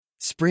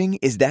Spring,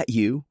 is that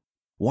you?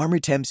 Warmer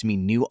temps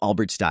mean new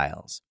Allbirds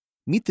styles.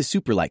 Meet the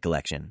Superlight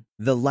Collection,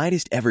 the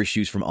lightest ever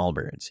shoes from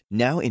Allbirds,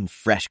 now in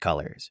fresh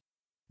colors.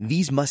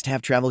 These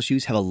must-have travel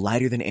shoes have a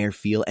lighter-than-air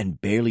feel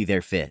and barely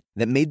their fit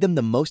that made them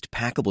the most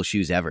packable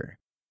shoes ever.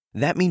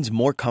 That means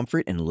more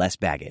comfort and less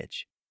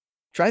baggage.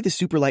 Try the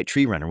Superlight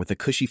Tree Runner with a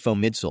cushy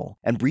foam midsole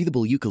and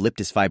breathable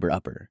eucalyptus fiber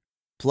upper.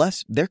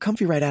 Plus, they're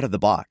comfy right out of the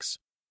box.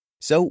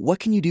 So, what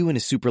can you do in a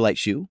Superlight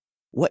shoe?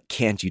 What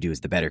can't you do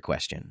is the better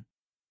question.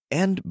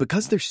 And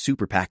because they're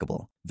super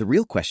packable, the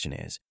real question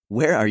is,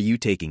 where are you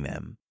taking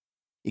them?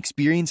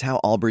 Experience how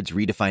Allbirds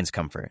redefines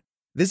comfort.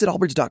 Visit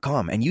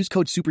allbirds.com and use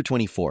code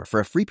SUPER24 for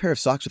a free pair of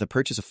socks with a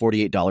purchase of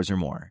 $48 or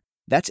more.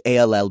 That's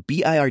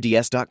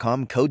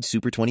ALLBIRDS.com, code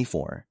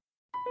SUPER24.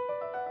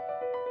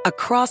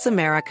 Across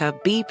America,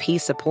 BP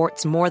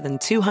supports more than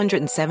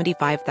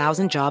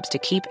 275,000 jobs to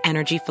keep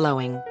energy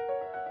flowing.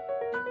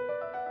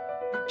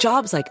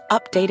 Jobs like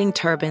updating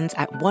turbines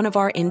at one of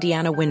our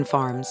Indiana wind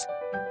farms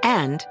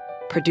and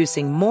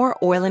producing more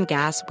oil and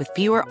gas with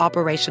fewer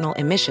operational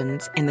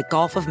emissions in the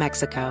Gulf of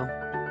Mexico.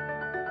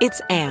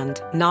 It's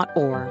and, not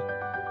or.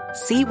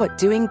 See what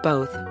doing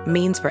both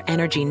means for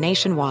energy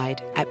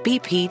nationwide at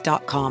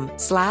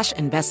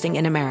bp.com/investing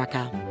in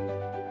America.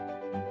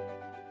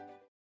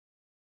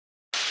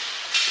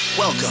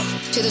 Welcome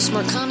to the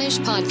Smerconish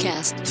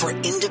Podcast for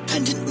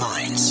Independent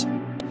Minds.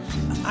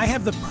 I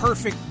have the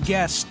perfect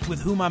guest with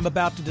whom I'm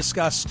about to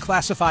discuss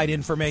classified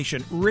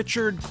information,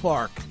 Richard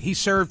Clarke. He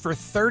served for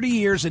 30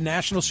 years in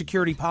national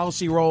security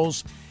policy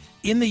roles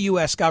in the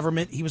U.S.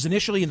 government. He was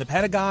initially in the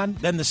Pentagon,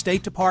 then the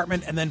State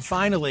Department, and then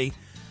finally,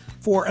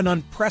 for an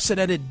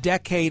unprecedented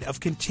decade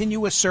of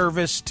continuous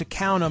service, to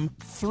count 'em,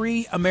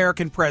 3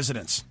 American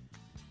presidents.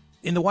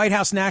 In the White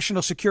House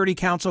National Security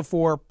Council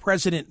for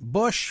President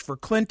Bush, for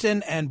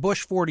Clinton, and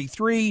Bush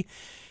 43.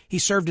 He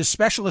served as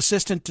Special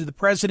Assistant to the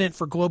President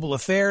for Global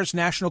Affairs,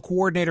 National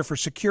Coordinator for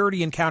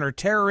Security and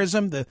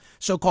Counterterrorism, the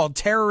so-called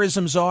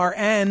Terrorism Czar,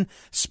 and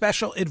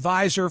Special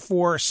Advisor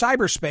for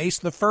Cyberspace,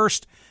 the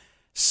first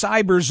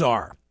Cyber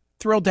Czar.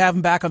 Thrilled to have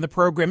him back on the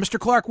program. Mr.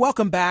 Clarke,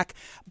 welcome back.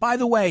 By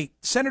the way,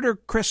 Senator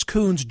Chris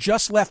Coons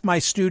just left my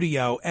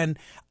studio, and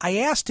I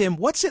asked him,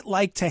 what's it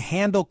like to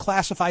handle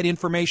classified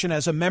information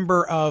as a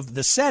member of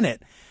the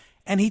Senate?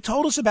 And he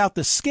told us about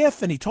the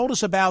SCIF, and he told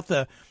us about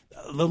the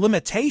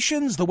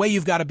limitations, the way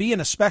you've got to be in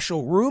a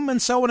special room,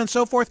 and so on and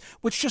so forth,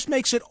 which just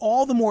makes it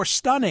all the more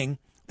stunning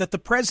that the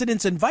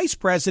presidents and vice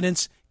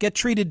presidents get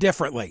treated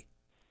differently.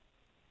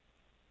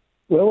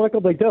 Well,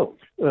 Michael, they don't.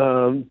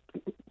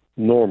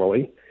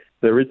 Normally,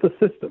 there is a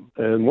system.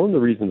 And one of the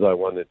reasons I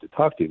wanted to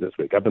talk to you this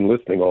week, I've been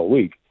listening all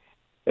week,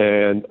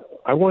 and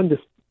I wanted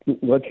to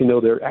let you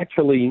know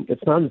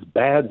it's not as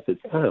bad as it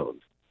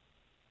sounds.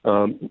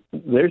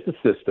 There's a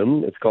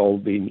system. It's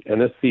called the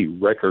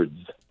NSC Records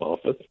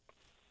Office.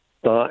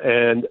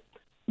 And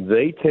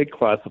they take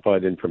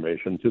classified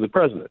information to the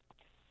president.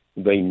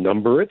 They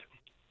number it.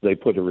 They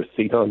put a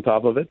receipt on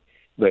top of it.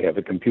 They have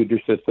a computer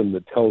system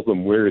that tells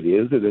them where it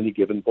is at any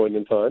given point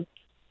in time.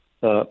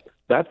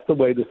 That's the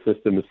way the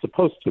system is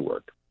supposed to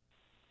work.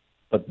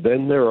 But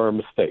then there are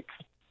mistakes.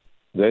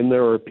 Then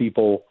there are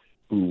people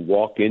who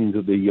walk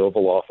into the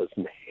Oval Office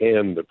and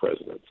hand the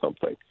president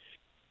something.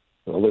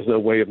 Well, there's no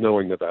way of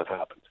knowing that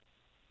happened.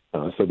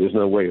 So there's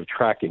no way of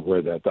tracking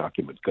where that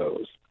document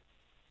goes.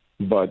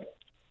 But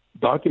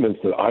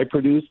documents that I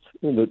produced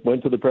that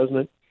went to the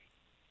president,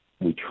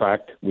 we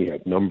tracked, we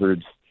had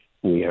numbers,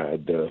 we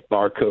had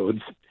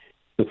barcodes.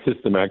 The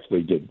system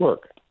actually did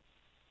work.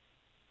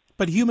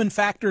 But human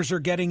factors are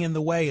getting in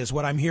the way, is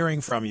what I'm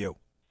hearing from you.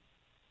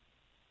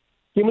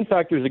 Human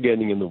factors are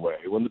getting in the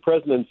way. When the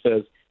president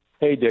says,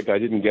 hey, Dick, I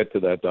didn't get to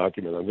that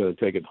document. I'm going to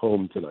take it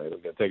home tonight.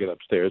 I'm going to take it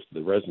upstairs to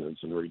the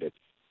residence and read it.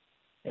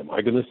 Am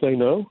I going to say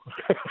no?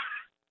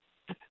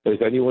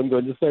 Is anyone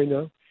going to say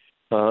no?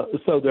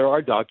 So there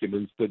are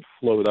documents that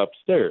float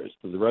upstairs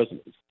to the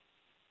residence.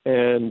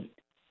 And,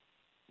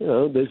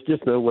 there's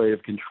just no way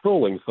of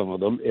controlling some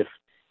of them. If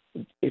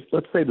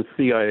let's say the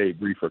CIA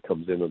briefer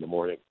comes in the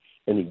morning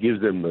and he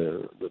gives them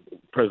the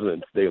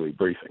president's daily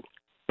briefing.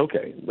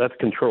 Okay, that's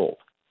controlled.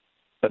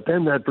 But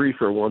then that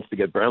briefer wants to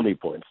get brownie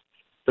points.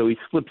 So he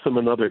slips them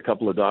another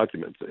couple of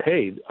documents.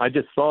 Hey, I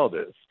just saw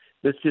this.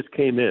 This just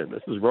came in.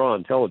 This is raw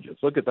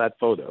intelligence. Look at that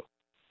photo.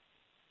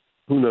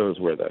 Who knows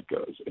where that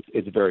goes?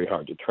 It's very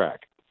hard to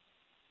track.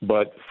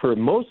 But for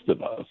most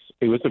of us,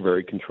 it was a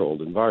very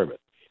controlled environment.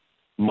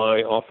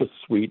 My office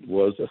suite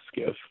was a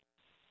SCIF,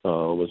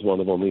 was one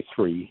of only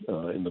 3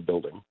 in the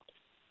building.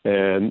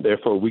 And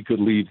therefore, we could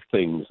leave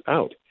things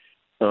out,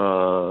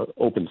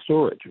 open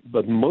storage.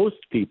 But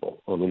most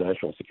people on the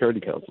National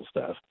Security Council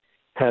staff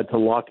had to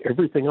lock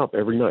everything up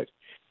every night.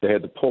 They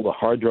had to pull the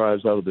hard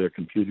drives out of their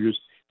computers.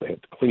 They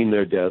had to clean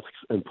their desks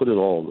and put it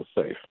all in the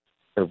safe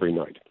every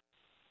night.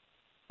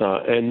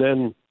 And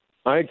then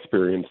I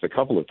experienced a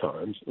couple of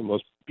times, and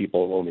most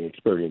people only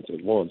experience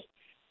it once,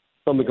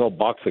 something called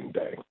Boxing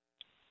Day.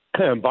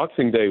 And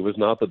Boxing Day was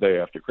not the day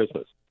after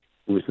Christmas.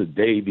 It was the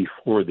day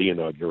before the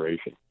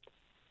inauguration,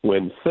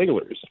 when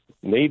sailors,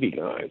 Navy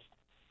guys,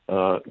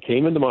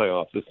 came into my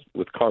office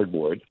with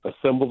cardboard,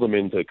 assembled them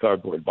into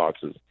cardboard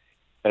boxes,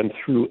 and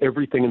threw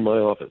everything in my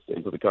office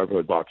into the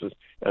cardboard boxes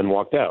and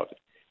walked out,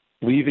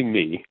 leaving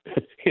me,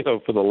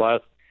 for the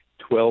last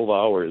 12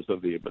 hours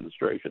of the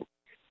administration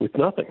with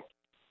nothing,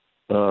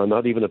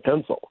 not even a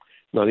pencil,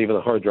 not even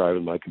a hard drive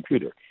in my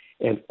computer.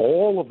 And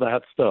all of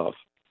that stuff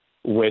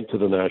went to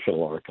the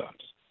National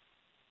Archives.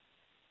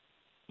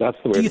 That's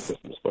the way the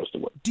system is supposed to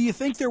work. Do you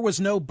think there was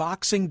no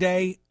Boxing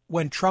Day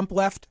when Trump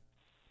left?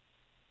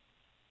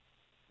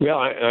 Well,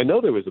 I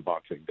know there was a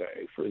Boxing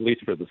Day, at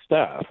least for the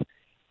staff.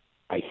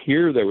 I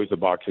hear there was a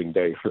Boxing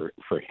Day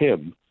for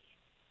him.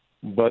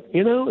 But,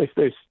 if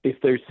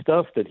there's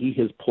stuff that he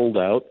has pulled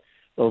out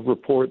of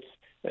reports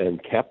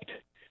and kept,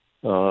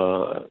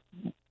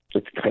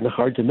 it's kind of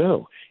hard to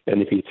know.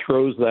 And if he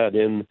throws that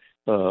in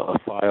a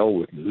file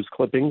with news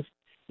clippings,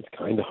 it's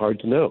kind of hard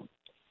to know.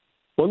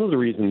 One of the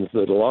reasons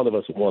that a lot of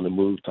us want to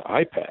move to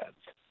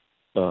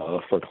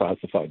iPads for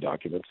classified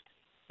documents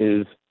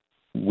is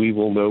we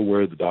will know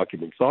where the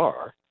documents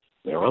are.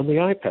 They're on the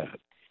iPad.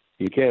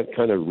 You can't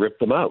kind of rip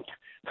them out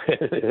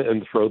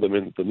and throw them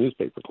into the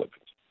newspaper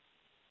clippings.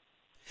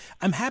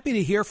 I'm happy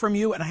to hear from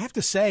you. And I have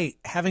to say,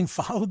 having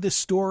followed this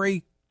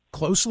story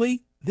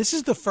closely, this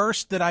is the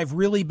first that I've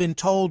really been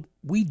told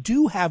we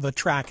do have a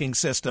tracking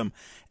system,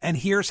 and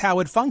here's how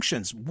it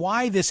functions.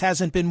 Why this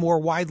hasn't been more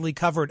widely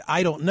covered,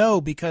 I don't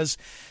know, because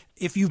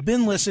if you've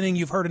been listening,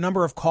 you've heard a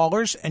number of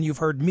callers, and you've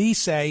heard me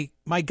say,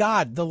 my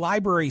God, the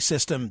library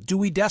system,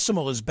 Dewey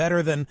Decimal, is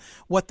better than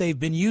what they've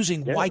been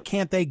using. Yeah. Why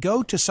can't they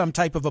go to some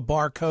type of a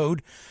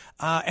barcode?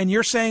 And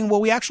you're saying,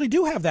 well, we actually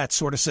do have that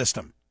sort of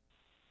system.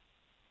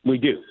 We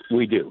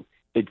do.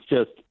 It's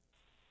just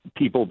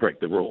people break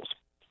the rules.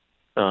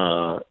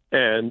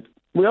 And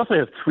we also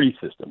have three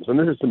systems, and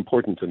this is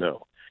important to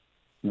know.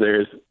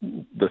 There's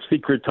the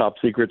secret, top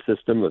secret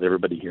system that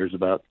everybody hears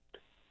about.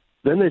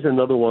 Then there's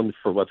another one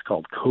for what's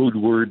called code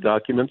word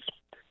documents,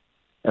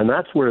 and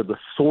that's where the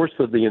source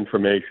of the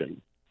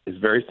information is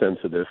very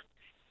sensitive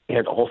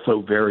and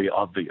also very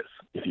obvious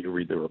if you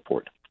read the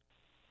report.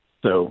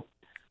 So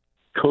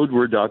code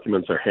word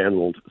documents are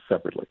handled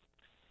separately.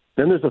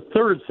 Then there's a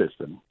third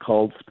system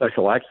called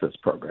special access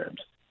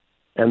programs,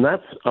 and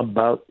that's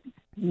about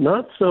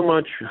not so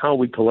much how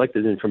we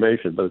collected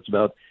information, but it's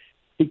about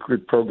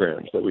secret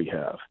programs that we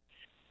have,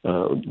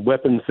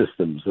 weapon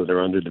systems that are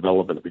under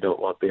development that we don't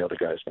want the other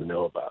guys to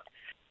know about,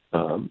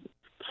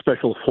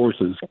 special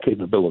forces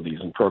capabilities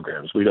and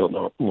programs we don't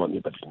want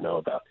anybody to know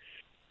about.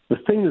 The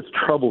thing that's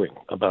troubling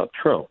about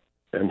Trump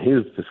and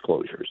his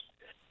disclosures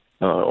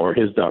or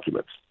his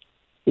documents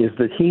is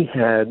that he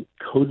had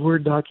code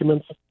word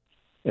documents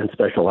and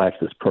special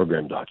access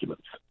program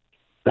documents.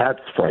 That's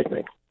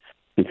frightening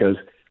because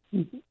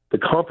the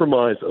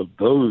compromise of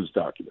those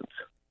documents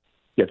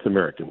gets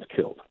Americans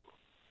killed.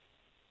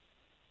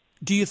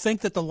 Do you think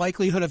that the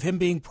likelihood of him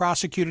being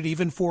prosecuted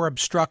even for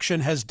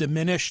obstruction has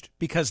diminished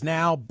because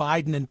now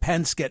Biden and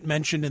Pence get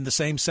mentioned in the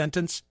same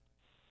sentence?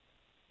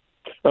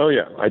 Oh,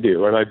 yeah, I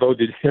do. And I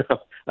voted,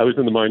 I was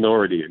in the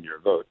minority in your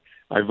vote.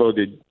 I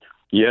voted,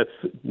 yes,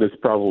 this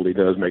probably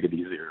does make it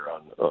easier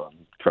on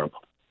Trump.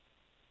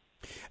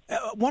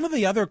 One of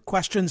the other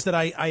questions that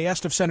I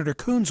asked of Senator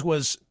Coons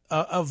was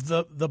of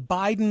the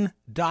Biden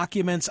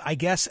documents, I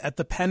guess, at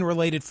the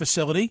Penn-related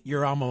facility,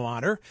 your alma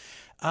mater,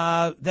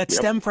 that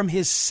stem from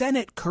his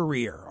Senate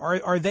career.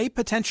 Are they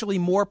potentially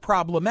more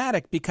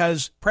problematic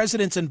because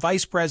presidents and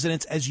vice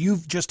presidents, as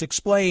you've just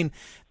explained,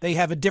 they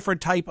have a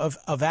different type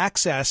of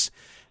access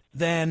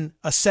than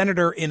a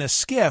senator in a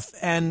SCIF?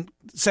 And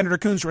Senator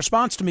Coons'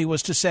 response to me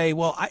was to say,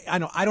 well, I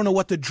don't know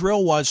what the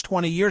drill was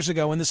 20 years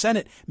ago in the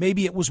Senate.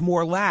 Maybe it was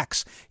more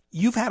lax.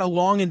 You've had a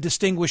long and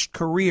distinguished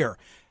career.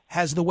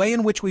 Has the way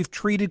in which we've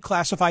treated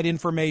classified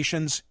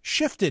informations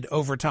shifted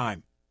over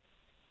time?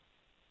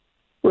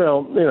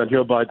 Well,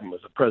 Joe Biden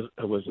was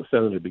a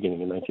senator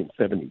beginning in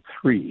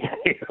 1973.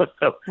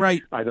 So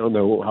right. I don't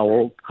know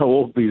how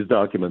old these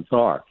documents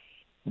are,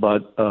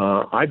 but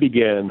I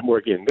began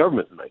working in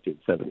government in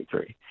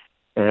 1973,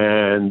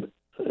 and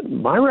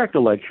my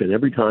recollection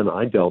every time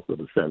I dealt with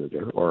a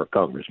senator or a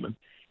congressman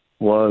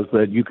was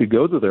that you could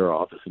go to their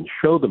office and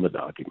show them a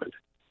document,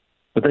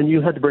 but then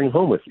you had to bring it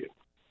home with you,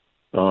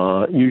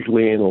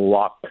 usually in a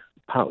locked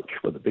pouch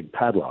with a big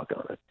padlock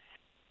on it.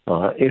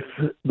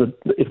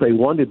 If they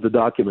wanted the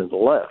document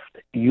left,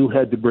 you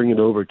had to bring it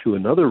over to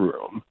another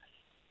room,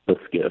 the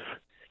SCIF,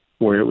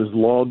 where it was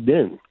logged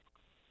in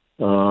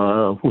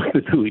with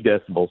the Dewey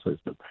Decimal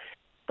System.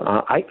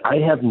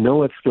 I have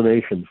no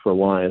explanation for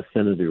why a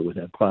senator would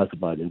have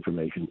classified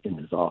information in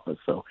his office.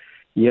 So,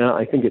 yeah,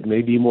 I think it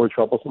may be more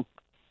troublesome.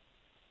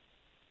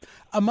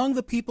 Among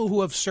the people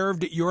who have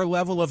served at your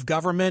level of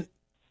government,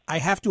 I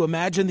have to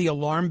imagine the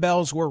alarm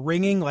bells were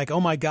ringing like,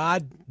 oh, my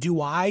God, do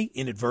I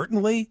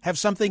inadvertently have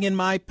something in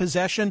my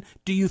possession?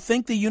 Do you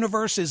think the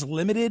universe is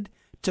limited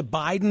to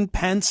Biden,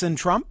 Pence, and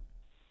Trump?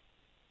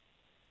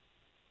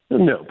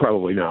 No,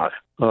 probably not.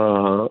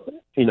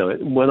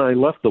 When I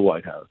left the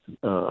White House,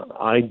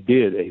 I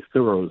did a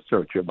thorough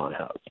search of my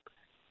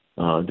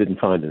house. Didn't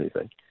find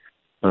anything.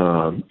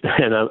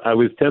 And I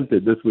was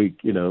tempted this week,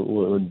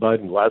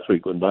 last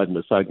week when Biden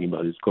was talking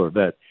about his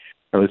Corvette,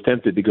 I was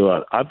tempted to go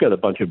out. I've got a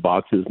bunch of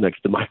boxes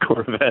next to my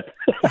Corvette.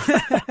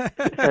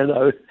 And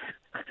I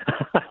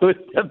was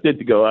tempted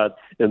to go out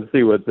and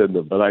see what's in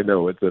them, but I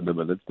know what's in them,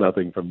 and it's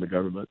nothing from the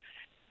government.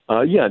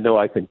 I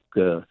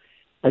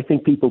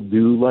think people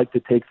do like to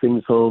take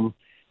things home.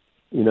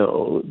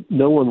 No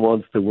one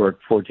wants to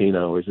work 14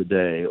 hours a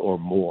day or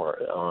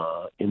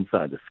more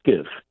inside a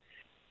skiff.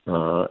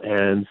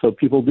 And so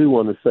people do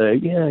want to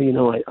say,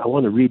 I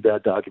want to read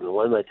that document.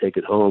 Why don't I take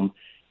it home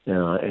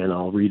and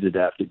I'll read it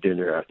after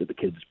dinner, after the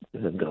kids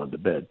have gone to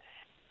bed.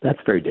 That's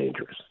very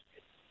dangerous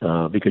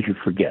because you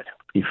forget.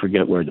 You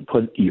forget where to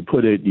put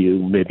it.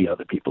 Maybe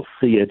other people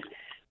see it.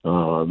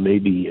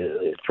 Maybe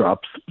it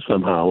drops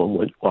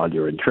somehow while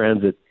you're in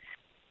transit.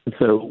 And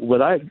so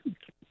what I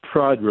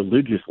tried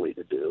religiously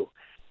to do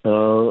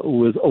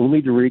was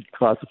only to read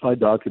classified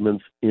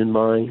documents in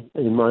my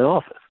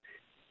office.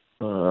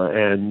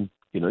 And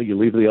you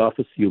leave the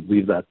office, you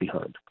leave that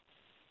behind.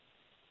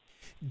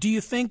 Do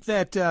you think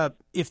that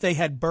if they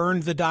had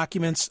burned the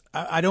documents,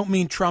 I don't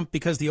mean Trump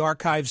because the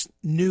archives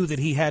knew that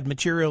he had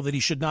material that he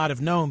should not have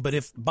known, but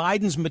if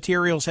Biden's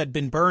materials had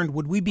been burned,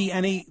 would we be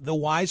any the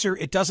wiser?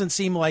 It doesn't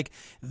seem like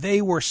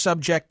they were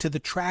subject to the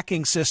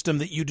tracking system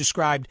that you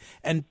described,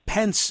 and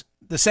Pence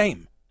the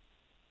same.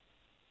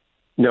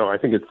 No, I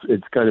think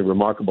it's kind of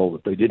remarkable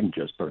that they didn't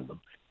just burn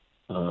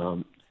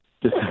them.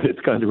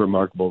 It's kind of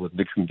remarkable that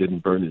Nixon didn't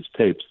burn his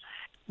tapes.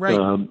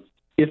 Right.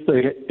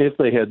 If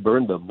they had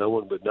burned them, no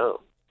one would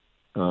know.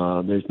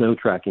 There's no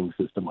tracking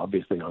system,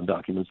 obviously, on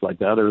documents like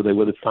that, or they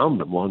would have found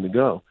them long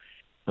ago.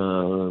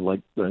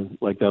 Like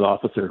that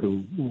officer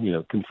who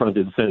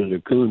confronted Senator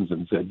Coons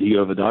and said, "Do you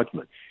have a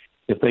document?"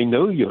 If they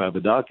know you have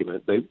a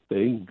document,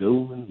 they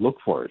go and look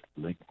for it.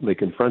 And they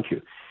confront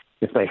you.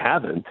 If they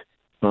haven't,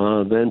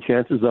 then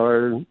chances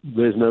are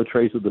there's no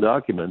trace of the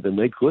document, and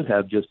they could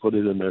have just put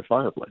it in their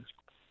fireplace.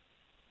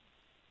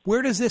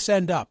 Where does this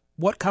end up?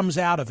 What comes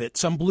out of it?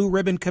 Some blue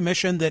ribbon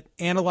commission that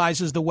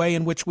analyzes the way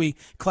in which we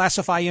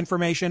classify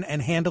information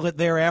and handle it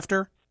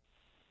thereafter?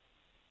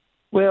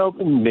 Well,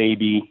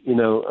 maybe.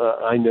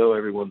 I know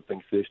everyone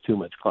thinks there's too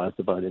much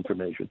classified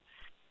information.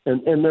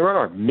 And there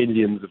are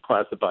millions of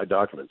classified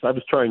documents. I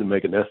was trying to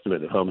make an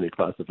estimate of how many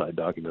classified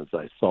documents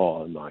I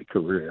saw in my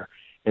career,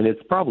 and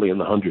it's probably in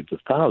the hundreds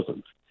of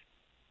thousands.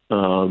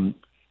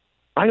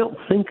 I don't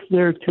think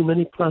there are too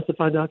many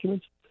classified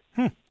documents.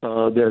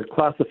 They're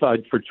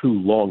classified for too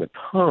long a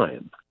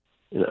time.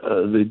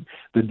 The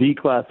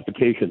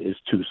declassification is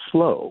too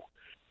slow.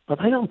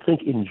 But I don't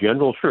think in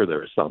general, sure,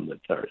 there are some that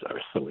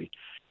are silly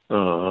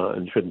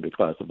and shouldn't be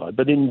classified.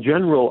 But in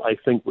general, I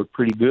think we're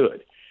pretty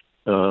good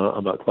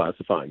about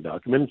classifying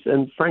documents.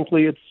 And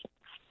frankly,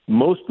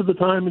 most of the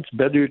time, it's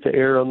better to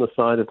err on the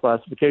side of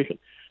classification.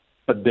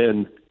 But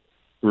then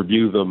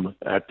review them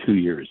at 2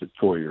 years, at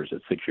 4 years,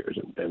 at 6 years,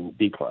 and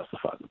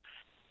declassify them.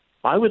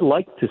 I would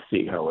like to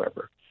see,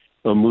 however,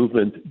 a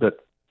movement that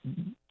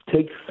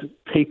takes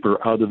paper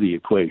out of the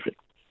equation.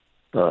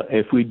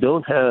 If we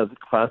don't have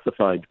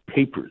classified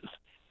papers,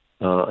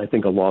 I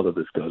think a lot of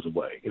this goes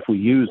away. If we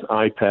use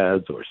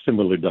iPads or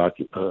similar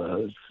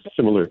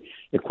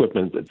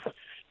equipment that's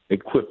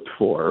equipped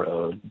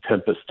for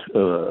tempest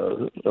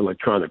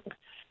electronic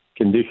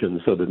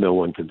conditions so that no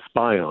one can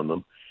spy on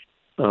them,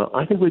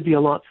 I think we'd be a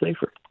lot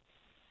safer.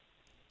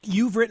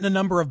 You've written a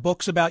number of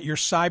books about your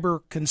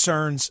cyber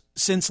concerns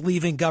since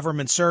leaving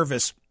government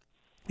service.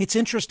 It's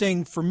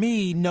interesting for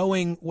me,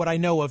 knowing what I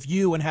know of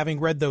you and having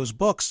read those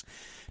books,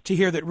 to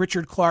hear that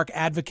Richard Clarke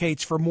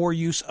advocates for more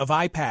use of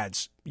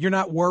iPads. You're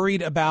not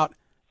worried about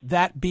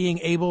that being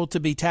able to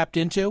be tapped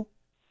into?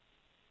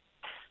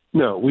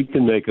 No, we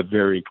can make a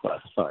very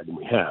classified, and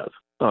we have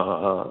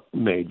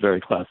made very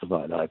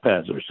classified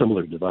iPads or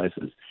similar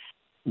devices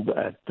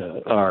that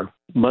are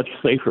much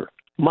safer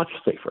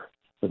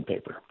than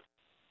paper.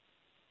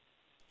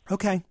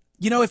 Okay.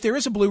 If there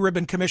is a blue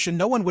ribbon commission,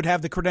 no one would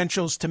have the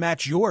credentials to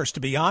match yours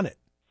to be on it.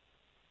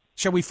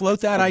 Shall we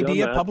float that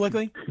idea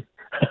publicly?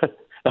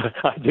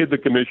 I did the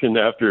commission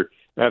after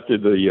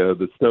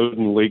the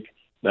Snowden leak.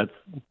 That's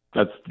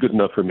good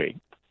enough for me.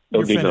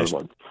 Don't need another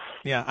one.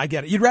 Yeah, I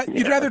get it. You'd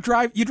rather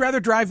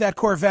drive that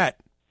Corvette.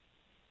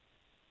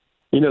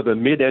 The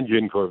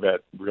mid-engine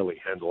Corvette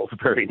really handles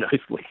very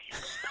nicely.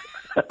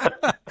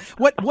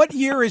 What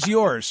year is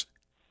yours?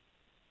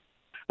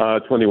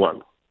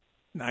 21.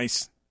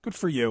 Nice. Good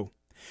for you.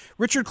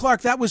 Richard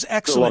Clarke, that was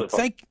excellent.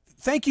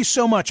 Thank you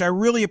so much. I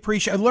really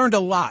appreciate it. I learned a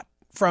lot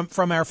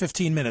from our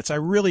 15 minutes. I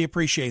really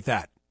appreciate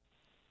that.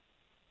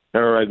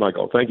 All right,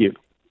 Michael. Thank you.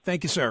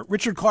 Thank you, sir.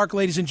 Richard Clarke,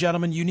 ladies and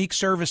gentlemen, unique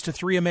service to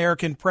 3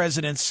 American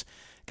presidents,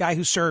 guy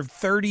who served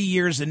 30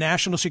 years in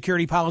national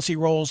security policy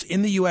roles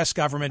in the U.S.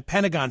 government,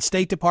 Pentagon,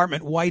 State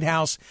Department, White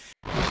House.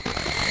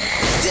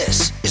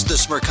 This is the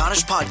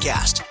Smirconish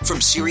Podcast from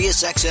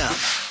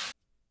SiriusXM.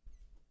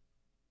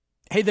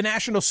 Hey, the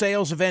national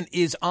sales event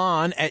is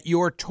on at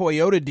your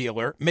Toyota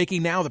dealer,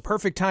 making now the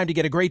perfect time to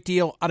get a great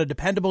deal on a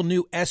dependable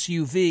new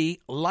SUV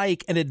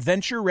like an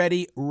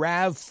adventure-ready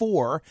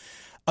RAV4.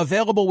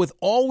 Available with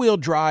all-wheel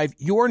drive,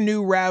 your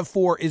new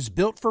RAV4 is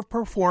built for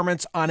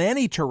performance on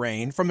any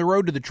terrain, from the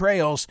road to the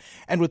trails,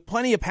 and with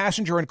plenty of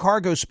passenger and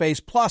cargo space,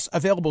 plus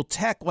available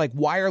tech like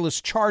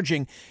wireless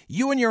charging,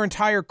 you and your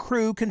entire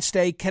crew can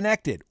stay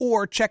connected.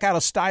 Or check out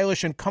a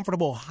stylish and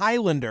comfortable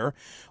Highlander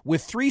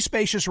with 3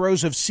 spacious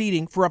rows of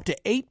seating for up to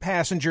 8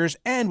 passengers,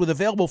 and with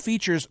available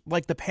features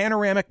like the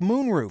panoramic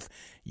moonroof.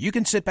 You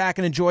can sit back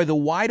and enjoy the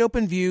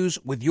wide-open views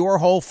with your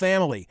whole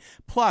family.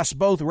 Plus,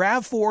 both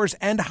RAV4s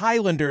and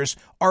Highlanders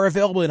are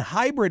available in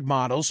hybrid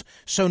models,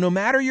 so no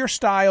matter your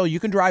style, you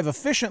can drive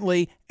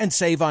efficiently and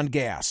save on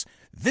gas.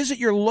 Visit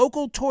your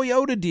local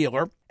Toyota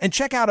dealer and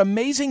check out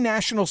amazing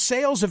national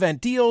sales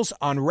event deals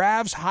on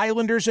RAVs,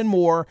 Highlanders, and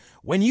more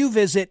when you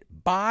visit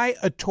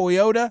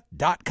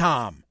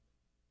buyatoyota.com.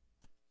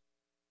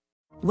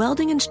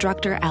 Welding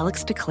instructor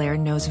Alex DeClaire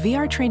knows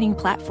VR training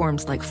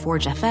platforms like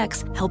Forge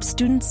FX help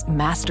students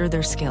master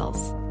their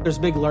skills. There's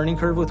a big learning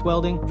curve with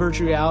welding.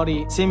 Virtual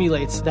reality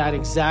simulates that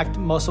exact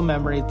muscle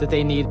memory that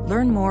they need.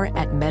 Learn more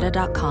at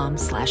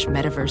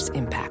meta.com/metaverse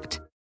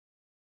impact.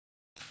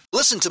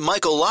 Listen to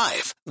Michael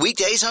live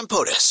weekdays on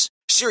POTUS,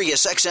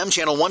 Sirius XM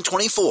channel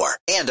 124,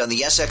 and on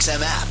the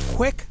SXM app.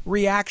 Quick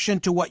reaction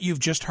to what you've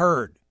just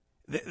heard.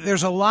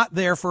 There's a lot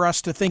there for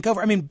us to think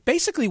over. I mean,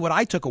 basically what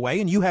I took away,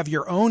 and you have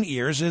your own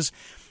ears, is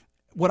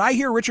what I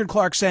hear Richard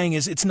Clarke saying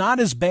is it's not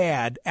as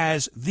bad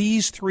as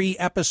these 3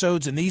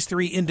 episodes and these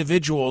 3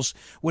 individuals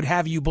would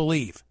have you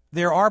believe.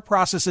 There are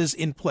processes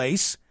in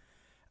place.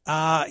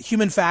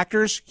 Human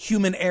factors,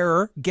 human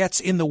error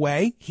gets in the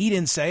way. He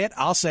didn't say it.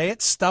 I'll say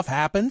it. Stuff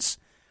happens.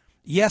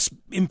 Yes,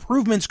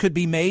 improvements could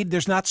be made.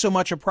 There's not so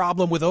much a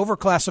problem with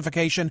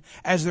overclassification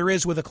as there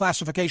is with a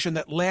classification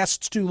that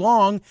lasts too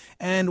long.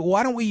 And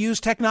why don't we use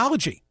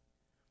technology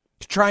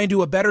to try and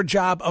do a better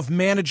job of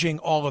managing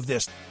all of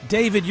this?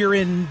 David, you're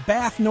in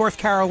Bath, North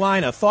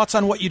Carolina. Thoughts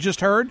on what you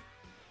just heard?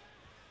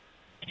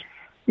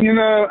 You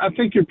know, I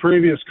think your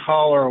previous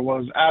caller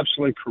was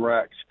absolutely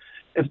correct.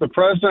 If the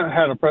president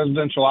had a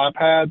presidential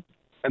iPad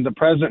and the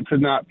president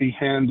could not be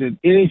handed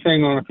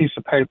anything on a piece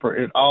of paper,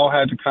 it all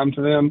had to come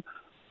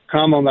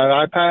on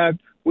that iPad,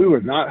 we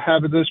would not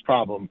have this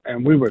problem.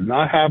 And we would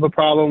not have a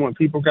problem when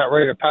people got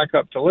ready to pack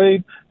up to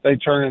leave. They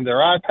turn in their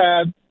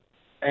iPad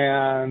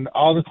and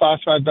all the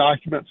classified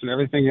documents and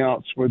everything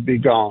else would be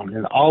gone.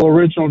 And all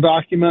original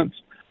documents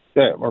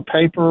that were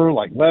paper,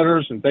 like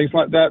letters and things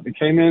like that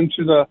came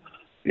into the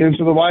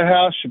White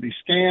House should be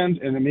scanned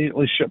and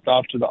immediately shipped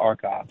off to the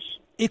archives.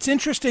 It's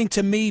interesting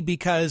to me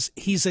because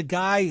he's a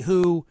guy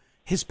who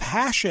his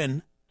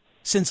passion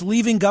since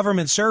leaving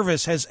government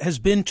service has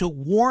been to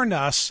warn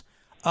us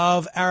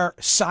of our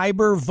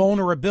cyber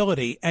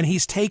vulnerability, and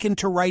he's taken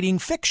to writing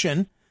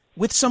fiction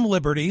with some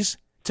liberties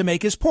to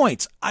make his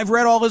points. I've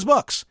read all his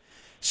books.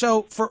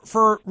 So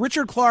for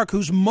Richard Clarke,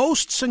 who's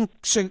most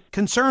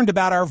concerned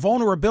about our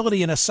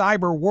vulnerability in a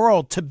cyber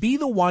world, to be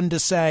the one to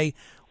say,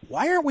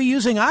 why aren't we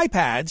using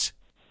iPads?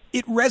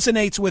 It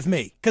resonates with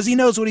me because he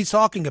knows what he's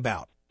talking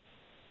about.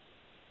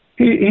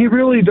 He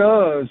really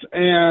does.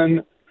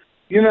 And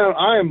you know,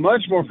 I am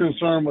much more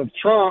concerned with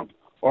Trump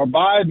or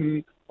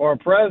Biden or a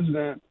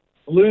president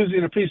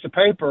losing a piece of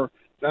paper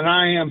than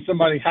I am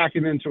somebody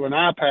hacking into an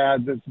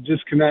iPad that's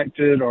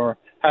disconnected or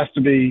has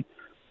to be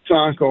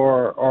sunk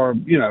or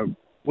you know,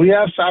 we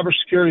have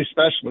cybersecurity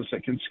specialists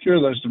that can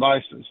secure those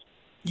devices.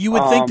 You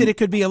would think that it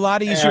could be a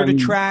lot easier to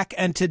track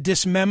and to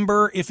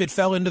dismember if it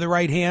fell into the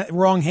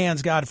wrong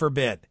hands, God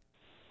forbid.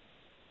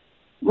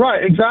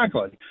 Right,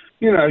 exactly.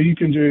 You know, you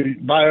can do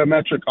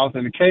biometric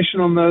authentication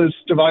on those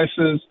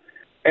devices.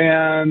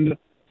 And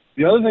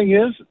the other thing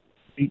is,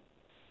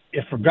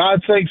 if for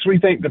God's sakes we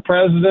think the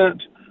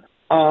president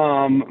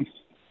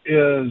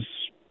is,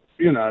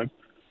 you know,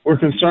 we're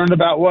concerned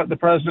about what the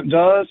president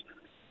does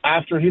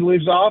after he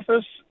leaves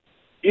office,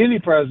 any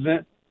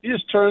president, you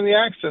just turn the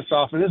access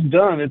off and it's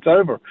done. It's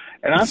over.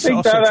 And I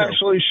think that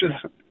actually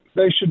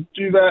they should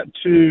do that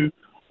to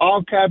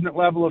all cabinet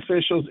level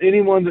officials,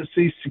 anyone that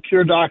sees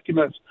secure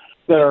documents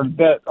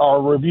that are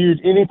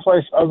reviewed any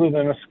place other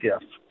than a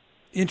SCIF.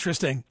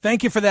 Interesting.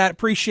 Thank you for that.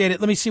 Appreciate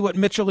it. Let me see what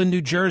Mitchell in New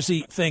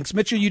Jersey thinks.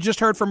 Mitchell, you just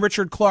heard from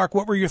Richard Clarke.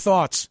 What were your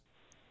thoughts?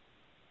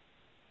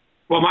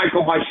 Well,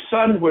 Michael, my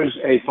son was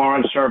a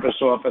Foreign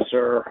Service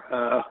officer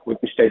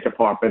with the State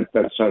Department.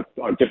 That's a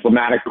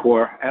diplomatic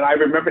corps. And I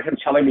remember him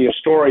telling me a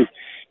story.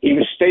 He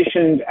was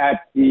stationed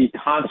at the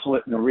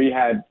consulate in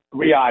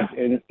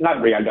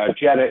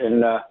Jeddah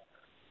in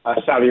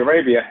Saudi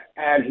Arabia.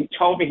 And he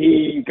told me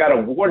he got a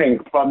warning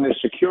from the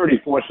security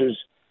forces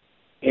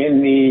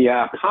in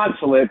the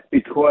consulate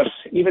because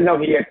even though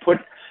he had put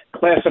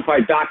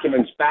classified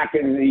documents back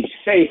in the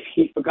safe,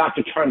 he forgot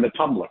to turn the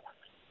tumbler.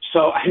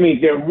 So, I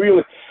mean, they're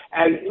really,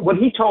 and what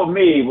he told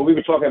me when we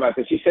were talking about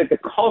this, he said the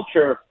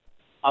culture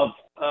of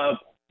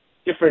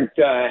different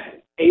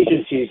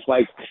agencies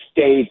like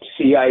state,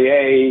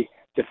 CIA,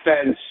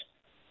 defense,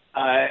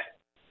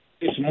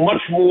 is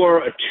much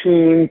more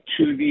attuned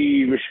to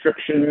the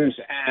restrictions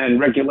and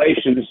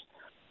regulations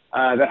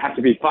that have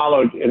to be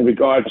followed in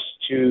regards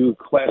to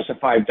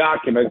classified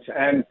documents.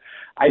 And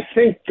I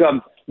think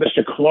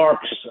Mr.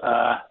 Clarke's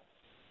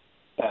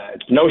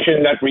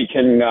notion that we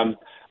can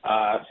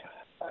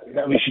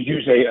that we should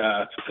use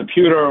a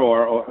computer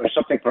or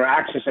something for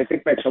access, I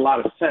think makes a lot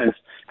of sense.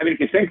 I mean, if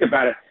you think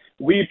about it,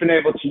 we've been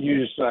able to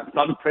use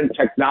thumbprint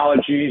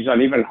technologies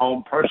on even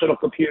home personal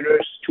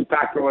computers,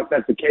 two-factor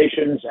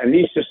authentications, and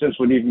these systems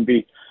would even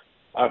be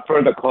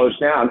further closed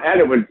down. And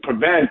it would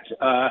prevent,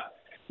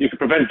 you could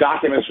prevent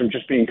documents from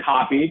just being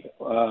copied,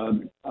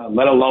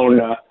 let alone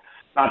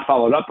not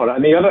followed up on.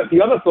 And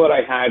the other thought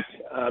I had,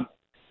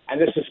 and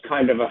this is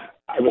kind of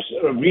I was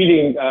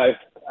reading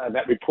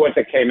that report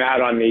that came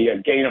out on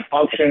the gain of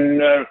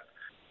function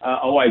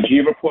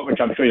OIG report, which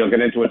I'm sure you'll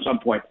get into at some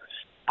point.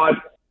 But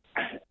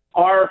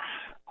our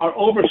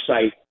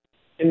oversight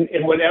in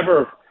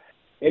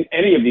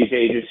any of these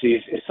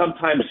agencies is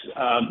sometimes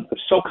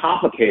so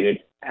complicated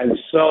and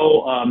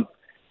so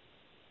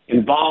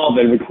involved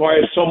and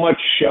requires so much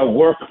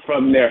work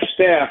from their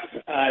staff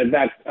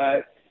that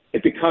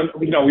it becomes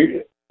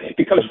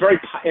very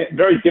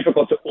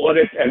difficult to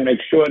audit and make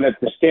sure that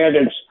the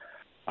standards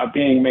are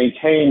being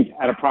maintained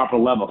at a proper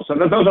level. So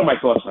those are my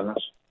thoughts on this.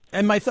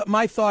 And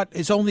my thought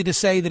is only to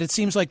say that it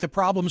seems like the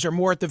problems are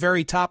more at the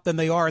very top than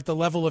they are at the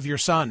level of your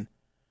son.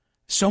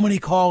 So many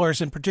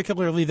callers, and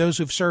particularly those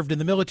who've served in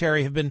the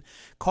military, have been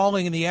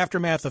calling in the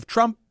aftermath of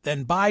Trump,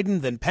 then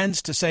Biden, then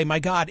Pence to say, my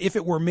God, if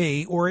it were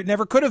me, or it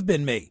never could have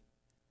been me.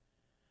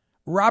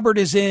 Robert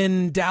is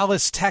in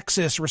Dallas,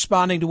 Texas,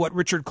 responding to what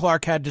Richard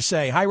Clarke had to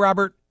say. Hi,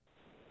 Robert.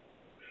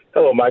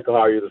 Hello, Michael.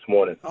 How are you this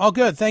morning? All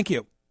good. Thank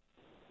you.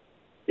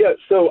 Yeah,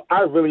 so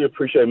I really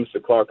appreciate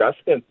Mr. Clarke. I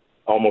spent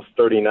almost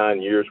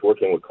 39 years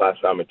working with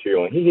classified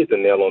material, and he hit the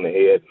nail on the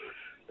head.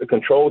 The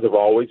controls have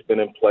always been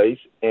in place,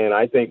 and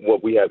I think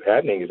what we have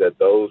happening is that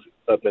those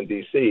up in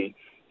D.C.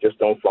 just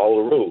don't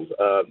follow the rules.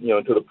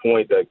 To the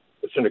point that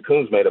Senator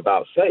Coons made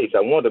about safes,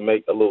 I wanted to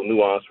make a little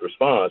nuanced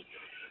response.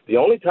 The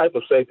only type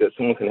of safe that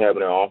someone can have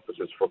in their office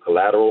is for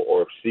collateral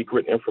or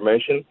secret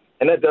information,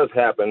 and that does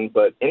happen,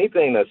 but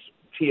anything that's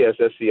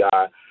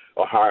TSSCI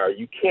or higher,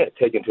 you can't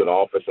take into an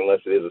office unless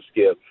it is a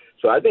skip.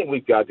 So I think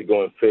we've got to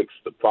go and fix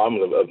the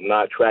problem of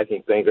not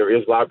tracking things. There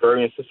is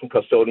librarian system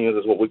custodians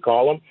is what we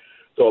call them.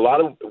 So a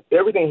lot of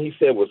everything he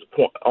said was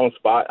on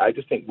spot. I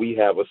just think we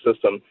have a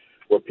system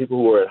where people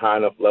who are at high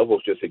enough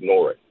levels just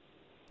ignore it.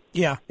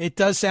 Yeah, it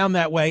does sound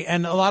that way.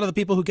 And a lot of the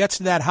people who gets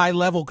to that high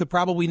level could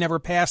probably never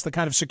pass the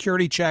kind of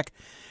security check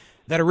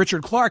that a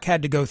Richard Clarke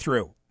had to go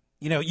through.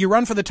 You know, you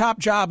run for the top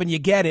job and you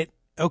get it.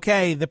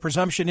 Okay, the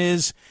presumption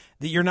is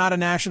that you're not a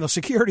national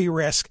security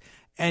risk.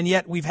 And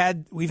yet we've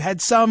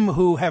had some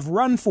who have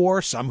run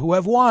for, some who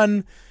have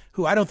won,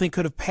 who I don't think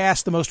could have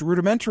passed the most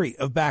rudimentary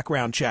of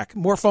background check.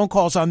 More phone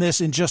calls on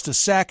this in just a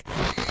sec.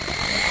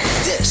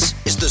 This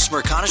is the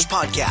Smirconish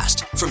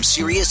Podcast from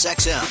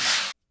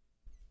SiriusXM.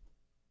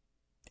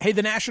 Hey,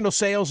 the national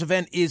sales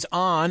event is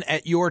on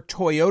at your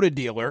Toyota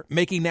dealer,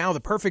 making now the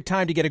perfect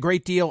time to get a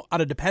great deal on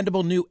a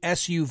dependable new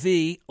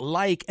SUV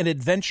like an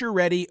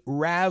adventure-ready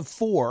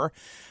RAV4.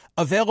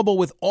 Available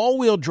with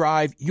all-wheel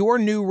drive, your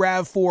new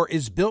RAV4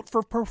 is built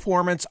for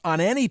performance on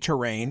any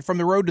terrain, from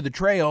the road to the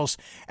trails,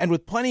 and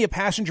with plenty of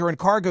passenger and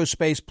cargo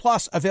space,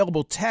 plus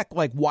available tech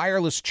like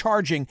wireless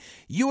charging,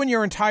 you and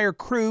your entire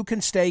crew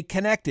can stay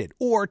connected.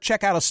 Or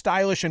check out a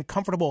stylish and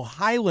comfortable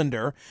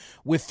Highlander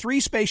with 3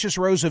 spacious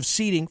rows of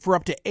seating for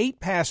up to 8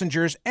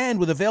 passengers and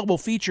with available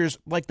features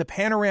like the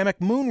panoramic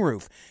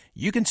moonroof.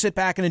 You can sit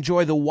back and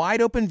enjoy the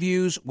wide-open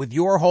views with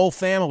your whole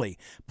family.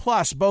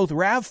 Plus, both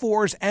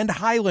RAV4s and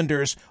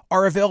Highlanders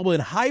are available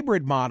in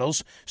hybrid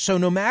models, so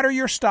no matter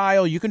your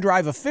style, you can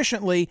drive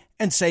efficiently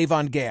and save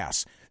on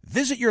gas.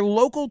 Visit your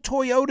local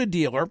Toyota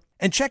dealer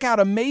and check out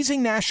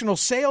amazing national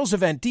sales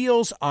event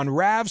deals on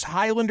RAVs,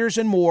 Highlanders,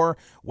 and more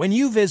when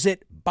you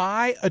visit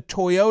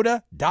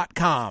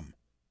buyatoyota.com.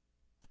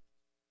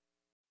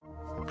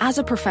 As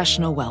a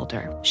professional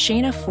welder,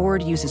 Shayna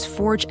Ford uses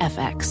Forge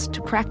FX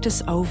to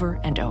practice over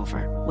and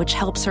over, which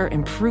helps her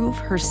improve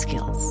her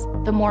skills.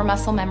 The more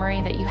muscle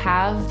memory that you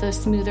have, the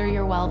smoother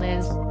your weld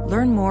is.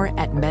 Learn more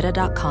at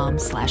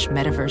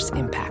meta.com/metaverse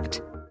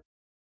impact.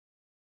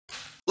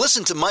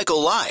 Listen to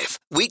Michael live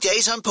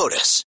weekdays on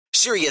POTUS,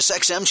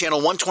 SiriusXM channel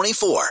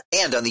 124,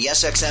 and on the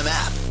SXM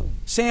app.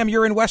 Sam,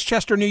 you're in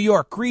Westchester, New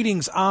York.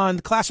 Greetings. On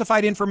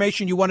classified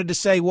information, you wanted to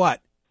say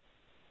what?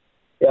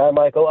 Yeah,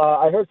 Michael,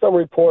 I heard some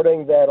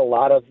reporting that a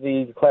lot of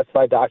the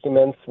classified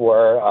documents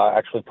were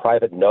actually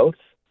private notes.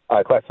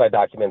 Classified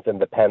documents in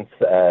the Pence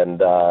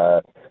and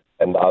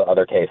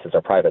other cases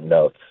are private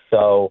notes.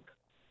 So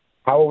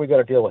how are we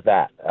going to deal with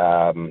that?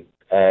 And,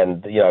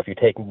 you know, if you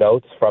take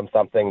notes from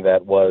something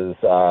that was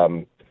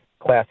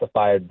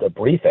classified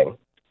briefing,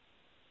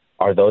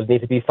 are those need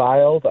to be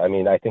filed? I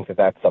mean, I think that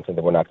that's something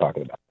that we're not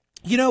talking about.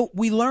 You know,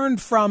 we learned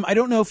from, I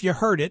don't know if you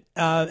heard it,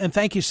 and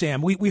thank you,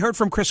 Sam. We heard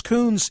from Chris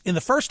Coons in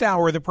the first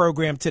hour of the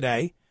program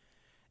today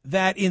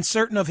that in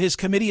certain of his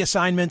committee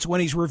assignments,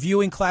 when he's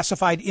reviewing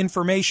classified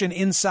information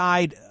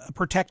inside a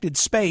protected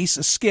space,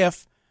 a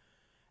SCIF,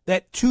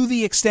 that to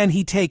the extent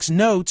he takes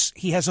notes,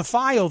 he has a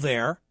file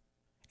there,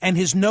 and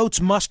his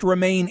notes must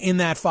remain in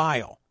that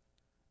file.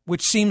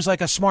 which seems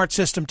like a smart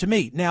system to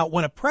me. Now,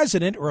 when a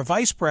president or a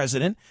vice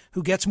president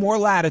who gets more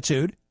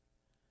latitude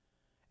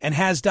and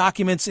has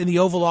documents in the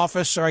Oval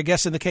Office, or I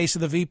guess in the case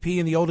of the VP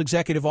in the old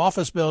executive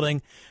office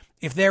building,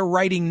 if they're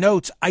writing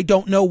notes, I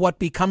don't know what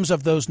becomes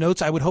of those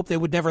notes. I would hope they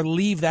would never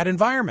leave that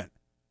environment.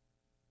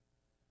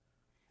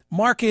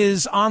 Mark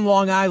is on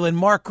Long Island.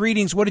 Mark,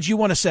 greetings. What did you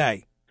want to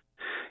say?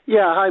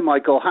 Yeah, hi,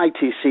 Michael. Hi,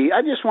 TC.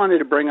 I just wanted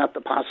to bring up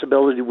the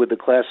possibility with the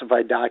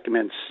classified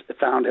documents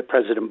found at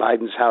President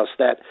Biden's house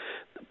that,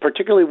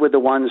 particularly with the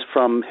ones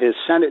from his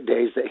Senate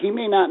days, that he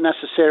may not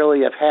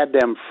necessarily have had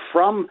them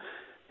from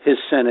his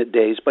Senate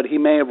days, but he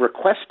may have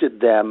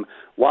requested them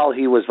while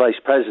he was vice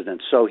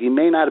president. So he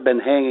may not have been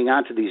hanging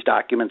on to these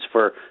documents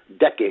for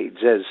decades,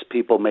 as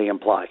people may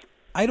imply.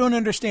 I don't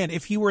understand.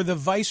 If he were the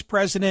vice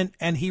president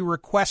and he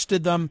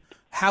requested them,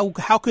 how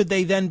could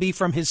they then be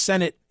from his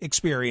Senate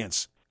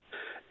experience?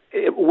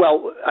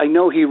 Well, I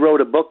know he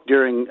wrote a book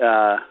during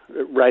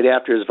right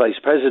after his vice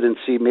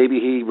presidency. Maybe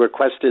he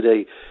requested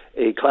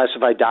a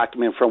classified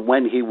document from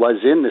when he was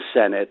in the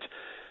Senate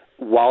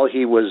while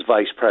he was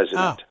vice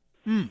president.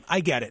 I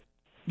get it.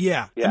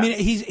 Yeah. I mean,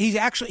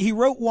 he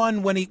wrote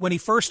one when he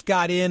first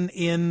got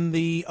in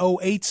the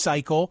 2008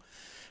 cycle,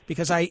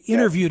 because I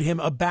interviewed him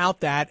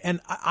about that,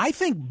 and I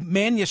think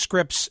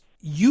manuscripts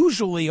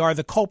usually are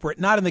the culprit,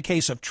 not in the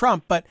case of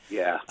Trump, but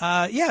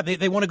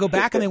they want to go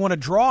back and they want to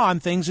draw on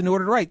things in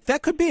order to write.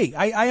 That could be.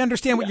 I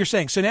understand what you're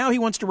saying. So now he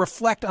wants to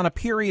reflect on a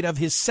period of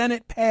his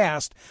Senate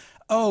past.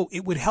 Oh,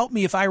 it would help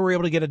me if I were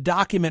able to get a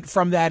document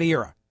from that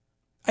era.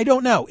 I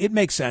don't know. It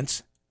makes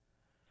sense.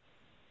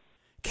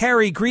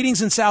 Kerry,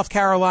 greetings in South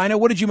Carolina.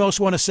 What did you most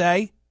want to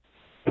say?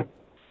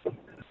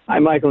 Hi,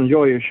 Michael.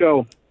 Enjoy your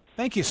show.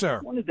 Thank you, sir.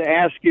 I wanted to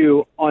ask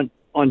you on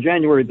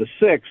January the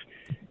 6th,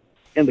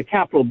 in the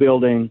Capitol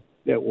building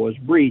that was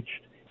breached,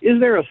 is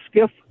there a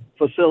SCIF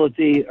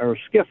facility or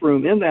SCIF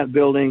room in that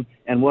building,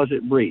 and was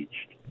it breached?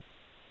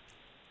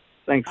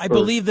 Thanks. I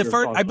believe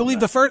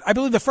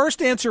the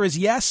first answer is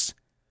yes,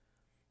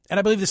 and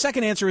I believe the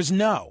second answer is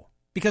no,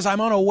 because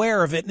I'm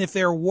unaware of it. And if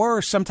there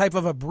were some type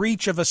of a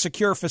breach of a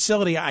secure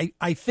facility,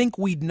 I think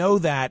we'd know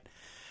that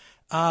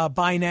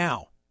by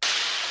now.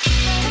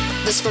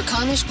 The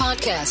Smerconish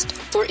Podcast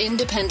for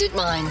independent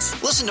minds.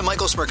 Listen to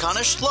Michael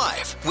Smerconish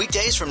live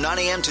weekdays from 9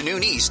 a.m. to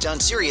noon East on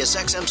Sirius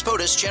XM's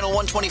POTUS Channel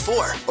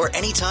 124 or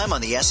anytime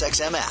on the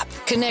SXM app.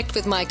 Connect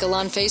with Michael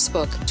on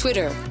Facebook,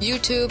 Twitter,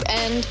 YouTube,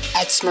 and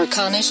at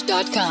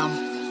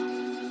Smerconish.com.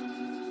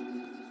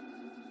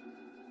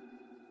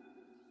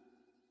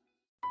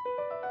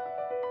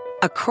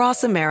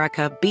 Across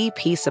America,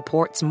 BP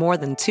supports more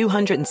than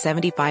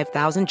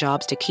 275,000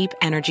 jobs to keep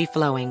energy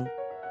flowing.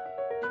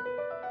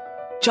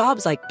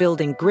 Jobs like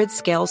building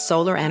grid-scale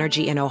solar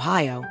energy in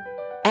Ohio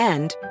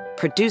and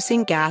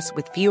producing gas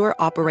with fewer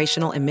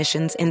operational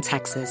emissions in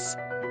Texas.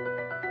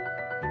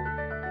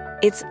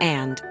 It's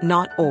and,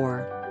 not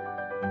or.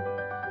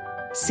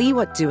 See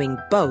what doing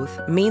both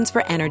means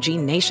for energy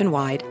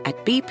nationwide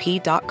at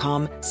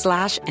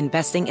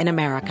bp.com/investing in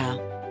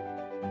America.